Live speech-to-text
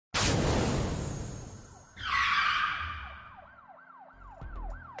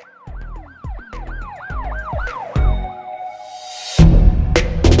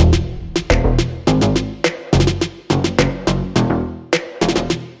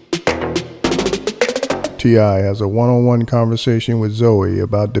T.I. has a one-on-one conversation with Zoie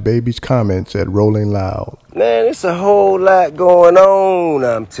about DaBaby's comments at Rolling Loud. Man, it's a whole lot going on,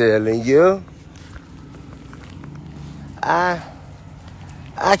 I'm telling you. I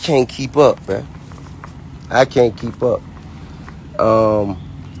can't keep up, man. I can't keep up.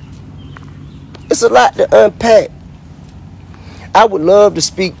 It's a lot to unpack. I would love to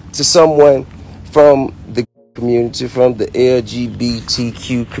speak to someone from the community, from the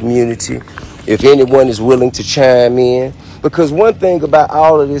LGBTQ community, if anyone is willing to chime in. Because one thing about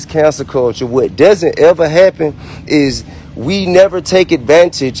all of this cancel culture, what doesn't ever happen is we never take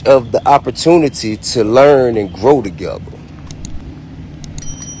advantage of the opportunity to learn and grow together.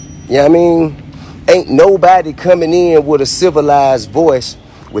 You know what I mean? Ain't nobody coming in with a civilized voice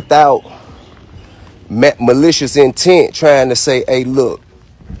without malicious intent trying to say, hey, look,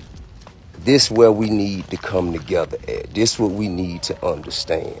 this where we need to come together at. This what we need to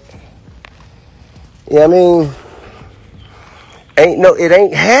understand. You know what I mean? It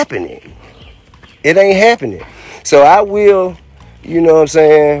ain't happening. It ain't happening. So I will, you know what I'm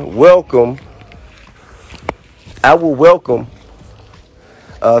saying, I will welcome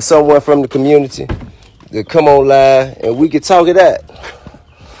someone from the community to come on live and we can talk it out.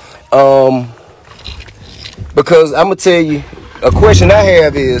 Because I'm going to tell you, a question I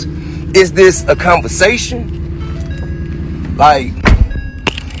have is this a conversation? Like,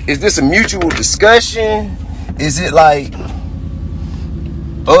 is this a mutual discussion? Is it like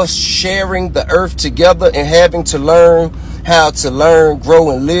us sharing the earth together and having to learn how to learn, grow,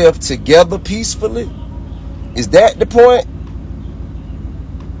 and live together peacefully? Is that the point?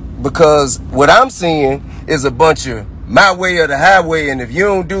 Because what I'm seeing is a bunch of my way or the highway, and if you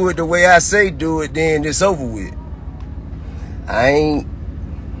don't do it the way I say do it, then it's over with. I ain't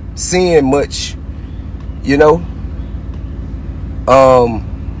seeing much, you know.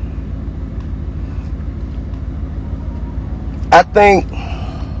 I think,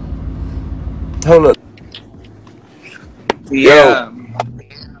 hold up. Yeah. Yo,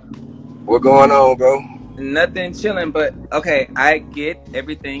 what going on, bro? Nothing, chilling, but okay, I get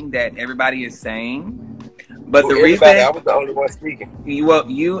everything that everybody is saying, but the reason I was the only one speaking.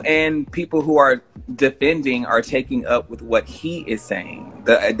 You and people who are defending are taking up with what he is saying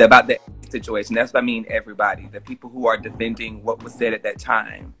about the situation. That's what I mean. Everybody, the people who are defending what was said at that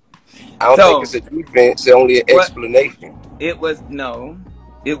time. I don't think it's a defense. It's only an explanation. It was no.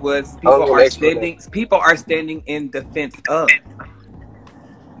 It was people are standing in defense of,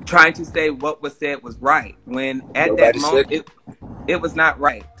 trying to say what was said was right, when at that moment it was not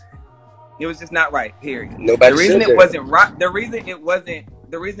right. It was just not right, period. The reason it wasn't right, the reason it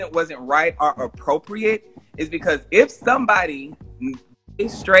wasn't right or appropriate is because if somebody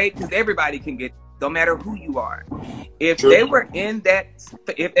is straight, because everybody can get, no matter who you are, if they were in that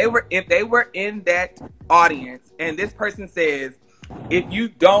audience and this person says, if you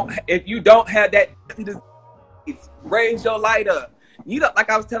don't have that disease, raise your light up. You don't, like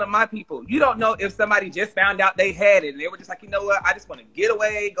I was telling my people, you don't know if somebody just found out they had it and they were just like, you know what, I just want to get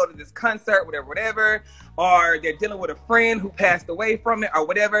away, go to this concert, whatever, or they're dealing with a friend who passed away from it or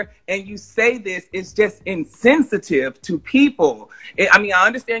whatever, and you say this, it's just insensitive to people. I mean, I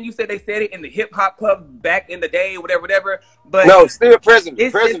understand you said they said it in the hip hop club back in the day, whatever, but no, still present.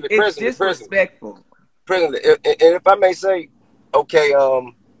 It's disrespectful. And if I may say, okay,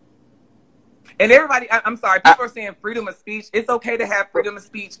 and everybody, I'm sorry, people are saying freedom of speech. It's okay to have freedom of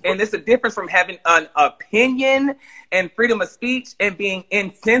speech. And there's a difference from having an opinion and freedom of speech and being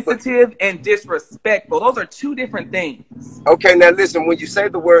insensitive and disrespectful. Those are two different things. Okay, now listen, when you say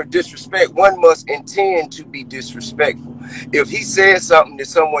the word disrespect, one must intend to be disrespectful. If he said something that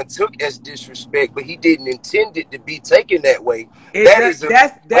someone took as disrespect, but he didn't intend it to be taken that way, that's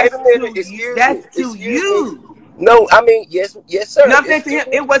to you. No, I mean, yes, sir. Nothing to him.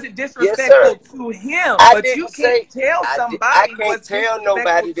 It wasn't disrespectful to him. But you can't tell somebody. I can't tell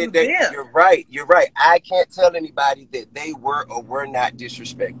nobody that you're right. You're right. I can't tell anybody that they were or were not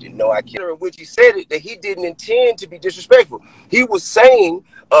disrespected. No, I can't. In which he said it, that he didn't intend to be disrespectful. He was saying,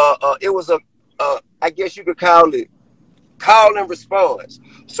 it was I guess you could call it call and response.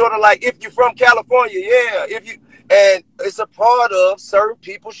 Sort of like if you're from California, yeah. And it's a part of certain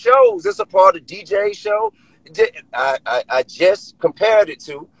people's shows. It's a part of DJ show. I just compared it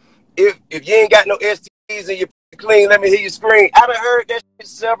to if you ain't got no STDs and you're clean, let me hear you scream. I done heard that shit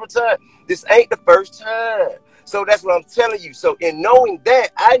several times. This ain't the first time. So that's what I'm telling you. So in knowing that,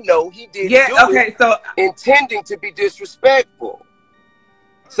 I know he didn't do it intending to be disrespectful.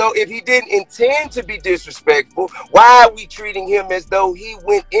 So if he didn't intend to be disrespectful, why are we treating him as though he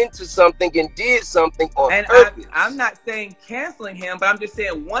went into something and did something on purpose? I'm not saying canceling him, but I'm just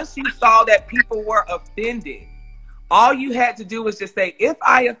saying once you saw that people were offended, all you had to do was just say, if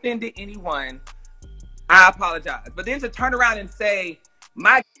I offended anyone, I apologize. But then to turn around and say,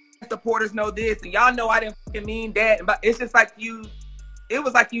 my supporters know this, and y'all know I didn't fucking mean that. But it's just like it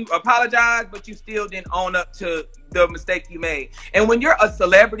was like you apologized, but you still didn't own up to the mistake you made. And when you're a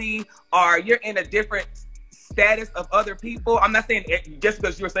celebrity or you're in a different status of other people, I'm not saying just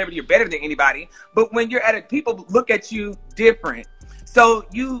because you're a celebrity, you're better than anybody, but when you're people look at you different. So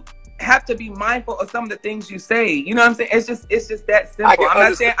you have to be mindful of some of the things you say. You know what I'm saying? It's just that simple. I'm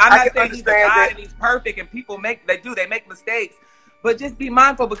not saying he's a God and he's perfect and people make mistakes. But just be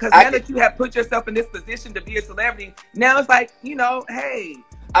mindful, because now that you have put yourself in this position to be a celebrity, now it's like, you know, hey,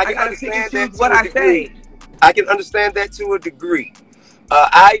 I gotta pick and choose what I say. I can understand that to a degree.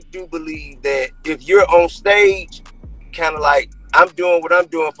 I do believe that if you're on stage, kind of like, I'm doing what I'm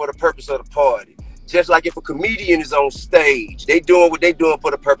doing for the purpose of the party. Just like if a comedian is on stage, they doing what they doing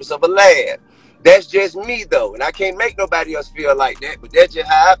for the purpose of a laugh. That's just me, though, and I can't make nobody else feel like that, but that's just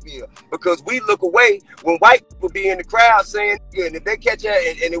how I feel. Because we look away when white people be in the crowd saying, and if they catch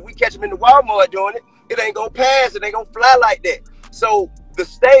it, and if we catch them in the Walmart doing it, it ain't gonna pass, it ain't gonna fly like that. So the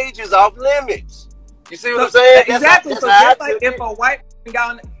stage is off limits. You see what I'm saying? Exactly. So just like if a white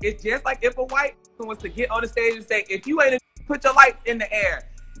guy, it's just like if a white person was to get on the stage and say, if you ain't put your lights in the air,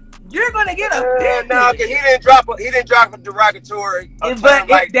 you're gonna get a no, because he didn't drop a derogatory but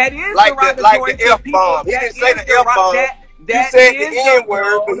like, that is like derogatory the F-bomb. He didn't say the F-bomb. He said the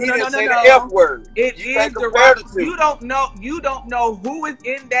N-word, but he didn't say the F-word. It is derogatory. You don't know who is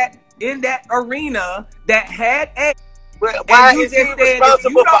in that arena that had a. But why is he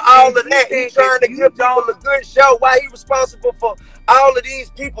responsible for all of that? He's trying to give people a good show. Why he responsible for all of these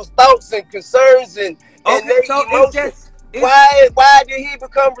people's thoughts and concerns and their emotions? Why did he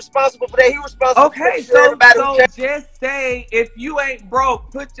become responsible for that? He responsible for everybody. So just say, if you ain't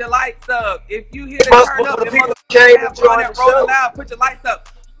broke, put your lights up. If you hear the turn up, roll loud, put your lights up.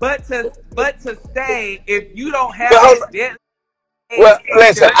 But to say, if you don't have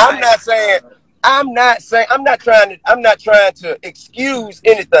listen, I'm not trying to excuse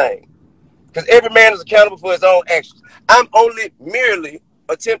anything, because every man is accountable for his own actions. I'm only merely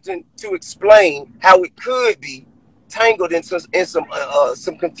attempting to explain how it could be tangled in some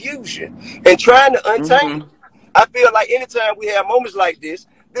confusion and trying to untangle. I feel like anytime we have moments like this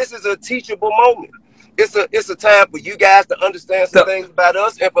is a teachable moment. It's a time for you guys to understand some things about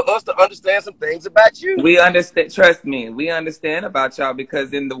us and for us to understand some things about you. We understand. Trust me, we understand about y'all,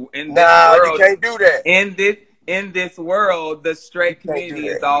 because in this world, you can't do that. In this world, the straight community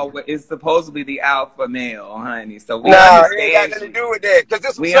is supposedly the alpha male, honey. So we understand. It ain't got nothing to do with that,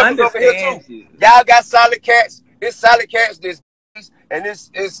 because we understand you. Y'all got solid cats. It's solid cats, and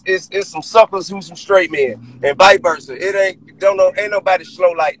it's some suckers who's some straight men, and vice versa. Ain't nobody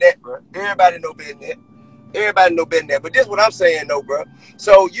slow like that, bro. Everybody know better than that. But this is what I'm saying, though, bro.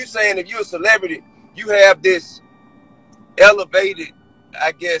 So you saying if you're a celebrity, you have this elevated,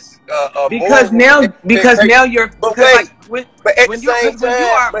 I guess, because now you're. But at the same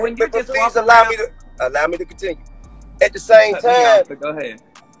time, please allow me to continue. At the same time, go ahead.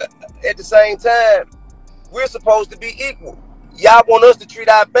 At the same time, we're supposed to be equal. Y'all want us to treat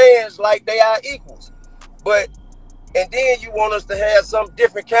our fans like they are equals, and then you want us to have some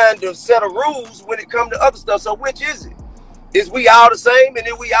different kind of set of rules when it comes to other stuff. So which is it? Is we all the same and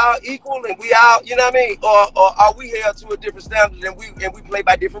then we all equal and we all, you know what I mean? Or are we held to a different standard and we play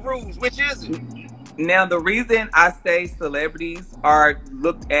by different rules? Which is it? Now, the reason I say celebrities are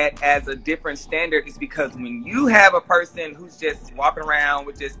looked at as a different standard is because when you have a person who's just walking around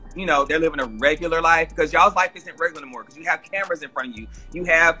with just, you know, they're living a regular life, because y'all's life isn't regular anymore, because you have cameras in front of you. You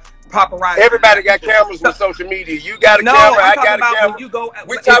have paparazzi. Everybody got cameras with social media. You got a camera, I got a camera.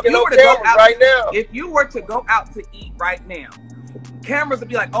 We're talking about cameras right now. If you were to go out to eat right now, cameras would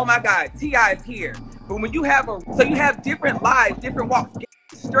be like, oh my God, T.I. is here. But when you have you have different lives, different walks.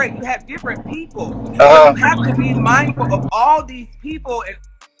 Straight, you have different people. So you have to be mindful of all these people and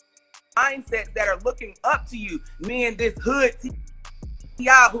mindsets that are looking up to you. Me and this hood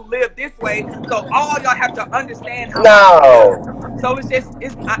T.I. who live this way. So all y'all have to understand how. So it's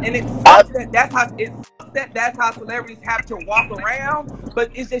that's how celebrities have to walk around.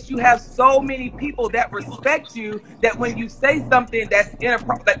 But it's just you have so many people that respect you that when you say something that's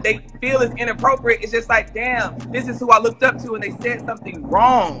inappropriate, that they feel is inappropriate, it's just like, damn, this is who I looked up to and they said something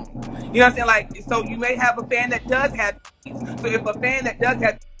wrong. You know what I'm saying? Like, so you may have a fan that does have these. So if a fan that does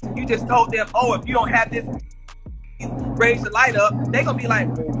have these, you just told them, oh, if you don't have this raise your light up, they're gonna be like,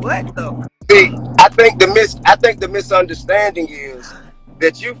 well, what the? See, I think the misunderstanding is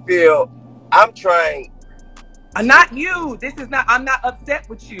that you feel I'm trying. Not you. This is not. I'm not upset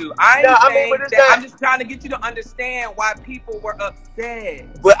with you. I'm just trying to get you to understand why people were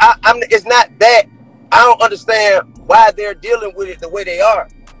upset. But it's not that. I don't understand why they're dealing with it the way they are.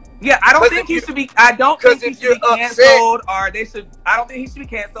 Yeah, I don't think he should be. I don't think he should be canceled, or they should. I don't think he should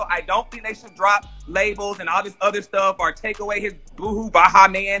be canceled. I don't think they should drop labels and all this other stuff, or take away his boohoo baha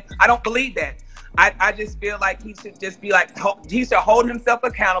man. I don't believe that. I just feel like he should just be like, he should hold himself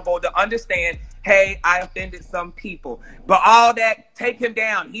accountable to understand, hey, I offended some people. But all that, take him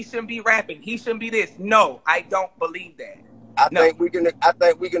down. He shouldn't be rapping. He shouldn't be this. No, I don't believe that. I think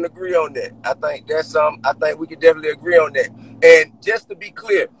we can agree on that. I think we can definitely agree on that. And just to be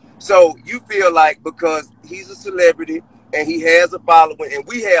clear, so you feel like because he's a celebrity and he has a following and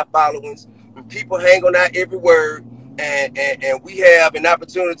we have followings and people hang on our every word and we have an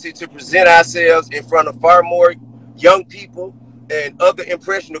opportunity to present ourselves in front of far more young people and other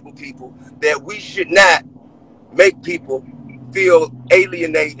impressionable people, that we should not make people feel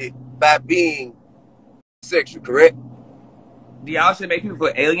alienated by being sexual, correct? Y'all should make people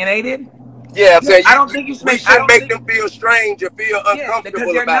feel alienated? Yeah, I'm saying I don't think you should. We should make them feel strange or feel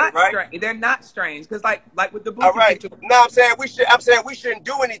uncomfortable about it, right? They're not strange because, like with the book. All right. No, I'm saying we shouldn't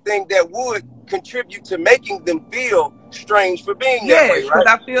do anything that would contribute to making them feel strange for being that way, right? Because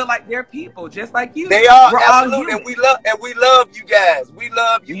I feel like they're people just like you. They are, absolutely, and we love you guys. We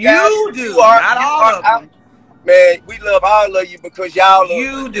love you guys. You do, not all of them. Man, we love all of you because y'all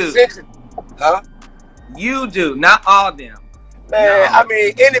you do. Huh? You do, not all of them. Man, no. I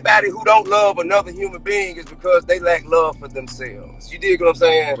mean, anybody who don't love another human being is because they lack love for themselves. You dig what I'm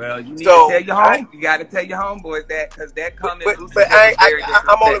saying? Well, you need to tell your you got to tell your homeboys that, because that comment. But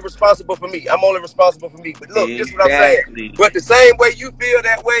I'm only responsible for me. I'm only responsible for me. But look, this is what I'm saying. But the same way you feel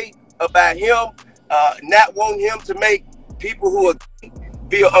that way about him, not wanting him to make people who are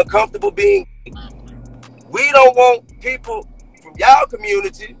feel uncomfortable being, we don't want people from y'all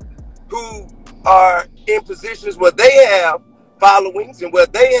community who are in positions where they have followings and where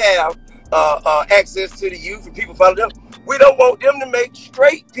they have access to the youth and people follow them. We don't want them to make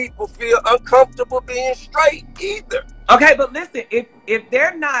straight people feel uncomfortable being straight either. Okay, but listen, if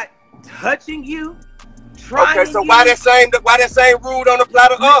they're not touching you, trying okay, so why that same rule don't apply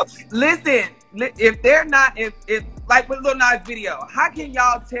to us? Listen, if they're not, if like with Lil Nas video, how can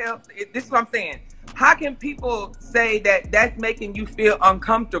y'all tell? This is what I'm saying. How can people say that that's making you feel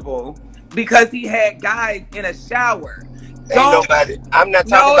uncomfortable because he had guys in a shower? Nobody. I'm not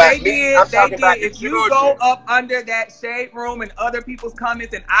talking about me. I'm talking about the children. If you go up under that shade room and other people's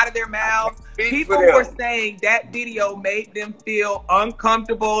comments and out of their mouths, people were saying that video made them feel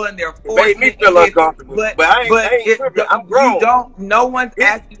uncomfortable and they're forced. It made me feel uncomfortable. But I ain't tripping. I'm grown. No one's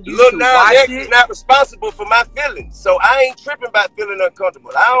asking you to watch it. Is not responsible for my feelings, so I ain't tripping about feeling uncomfortable.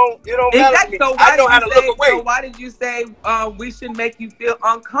 It don't matter to me. I know how to look away. So why did you say we should make you feel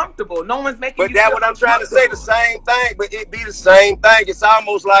uncomfortable? No one's making you feel uncomfortable. But that's what I'm trying to say. The same thing, but it be the same thing. It's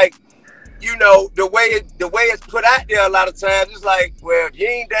almost like, you know, the way it's put out there a lot of times. It's like, well, if you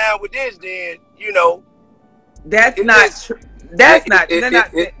ain't down with this, then you know. That's not true. That's not.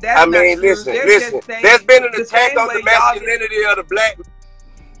 I mean, listen. There's been an attack on the masculinity of the black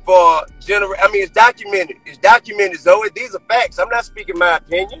for I mean, it's documented. It's documented, Zoe. These are facts. I'm not speaking my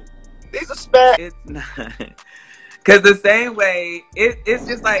opinion. These are facts. It's not. Because the same way, it's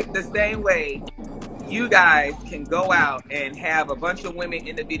just like the same way you guys can go out and have a bunch of women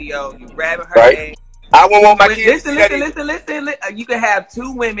in the video, you grabbing her leg. I won't want my kids to listen. You can have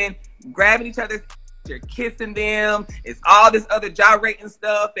two women grabbing each other's, you're kissing them. It's all this other gyrating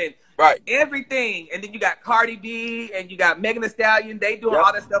stuff and everything. And then you got Cardi B and you got Megan Thee Stallion. They doing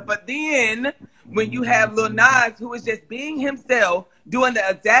all that stuff. But then when you have Lil Nas, who is just being himself, doing the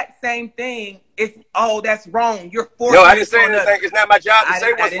exact same thing, it's, oh, that's wrong. You're forcing. No, I didn't say anything. It's not my job to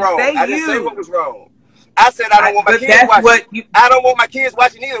say what's wrong. I didn't say what was wrong. I said I don't want my kids watching. I don't want my kids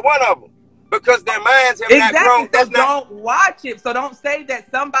watching either one of them because their minds have not grown. So don't watch it. So don't say that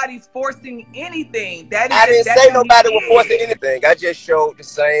somebody's forcing anything. I didn't say nobody was forcing anything. I just showed the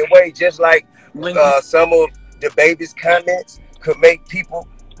same way. Just like some of DaBaby's comments could make people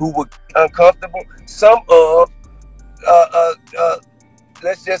who were uncomfortable. Some of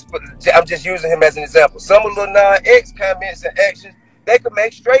I'm just using him as an example. Some of Lil Nas X comments and actions, they could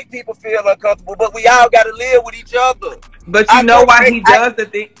make straight people feel uncomfortable, but we all got to live with each other. But you know why he does the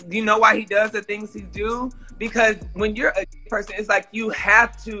thing? You know why he does the things he do? Because when you're a person, it's like you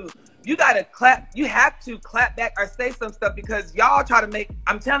have to clap back or say some stuff because y'all try to make.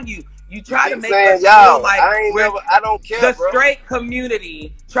 I'm telling you, You try to make saying, us feel like I don't care, the bro. straight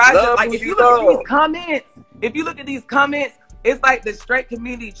community tries to, like, if you look at these comments, it's like the straight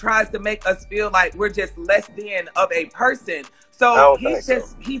community tries to make us feel like we're just less than of a person. So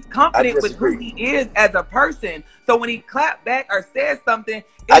he's confident with who he is as a person. So when he clapped back or says something,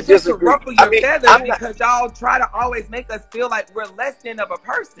 it's just to ruffle your feathers because y'all try to always make us feel like we're less than of a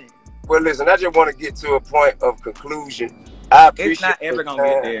person. Well, listen, I just want to get to a point of conclusion. I appreciate it's not ever gonna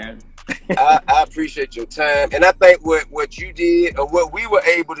get there. I appreciate your time, and I think what you did or what we were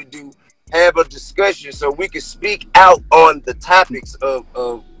able to do, have a discussion so we could speak out on the topics of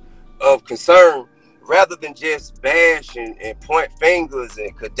concern, rather than just bash and point fingers,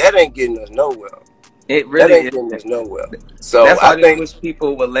 and cause that ain't getting us nowhere. It really ain't getting us nowhere. So that's why I wish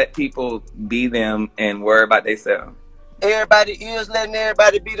people would let people be them and worry about themselves. Everybody is letting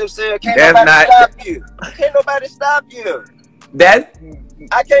everybody be themselves. Can't nobody stop you. Can't nobody stop you.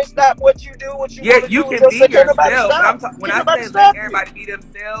 I can't stop what you do. What you want to do. You can be yourself. When I say let everybody be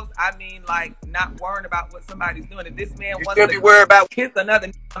themselves, I mean like not worrying about what somebody's doing. If this man wants to worry about kiss another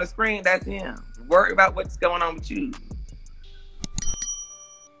on the screen, that's him. Worry about what's going on with you.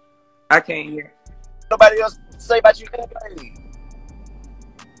 I can't hear nobody else say about you anyway.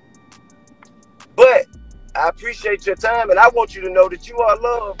 But I appreciate your time, and I want you to know that you are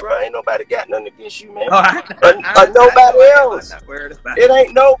loved, bro. Ain't nobody got nothing against you, man. Nobody else. It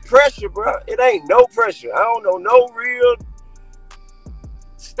ain't no pressure, bro. It ain't no pressure. I don't know no real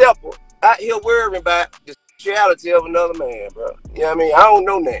stepper out here worrying about the sexuality of another man, bro. You know what I mean? I don't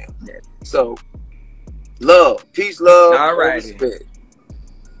know now. So, love, peace, love, and respect.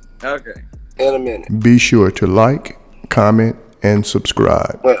 Okay. In a minute. Be sure to like, comment, and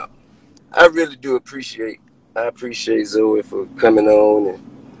subscribe. Well, I really do appreciate Zoie for coming on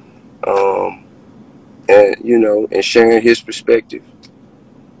and you know, and sharing his perspective.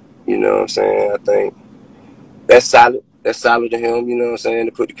 You know what I'm saying? I think that's solid. That's solid to him, you know what I'm saying,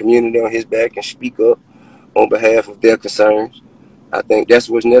 to put the community on his back and speak up on behalf of their concerns. I think that's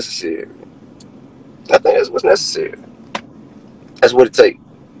what's necessary. I think that's what's necessary. That's what it takes.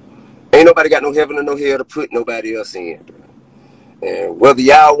 Ain't nobody got no heaven or no hell to put nobody else in, bro. And whether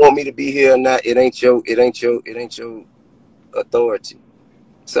y'all want me to be here or not, it ain't your authority.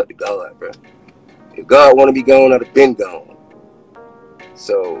 It's up to God, bro. If God want to be gone, I'd have been gone.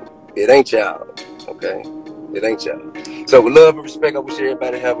 So it ain't y'all, okay? It ain't y'all. So with love and respect, I wish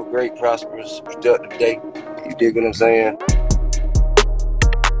everybody have a great, prosperous, productive day. You dig what I'm saying?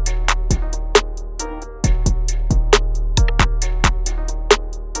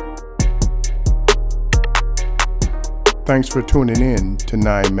 Thanks for tuning in to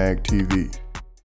 9 Mag TV.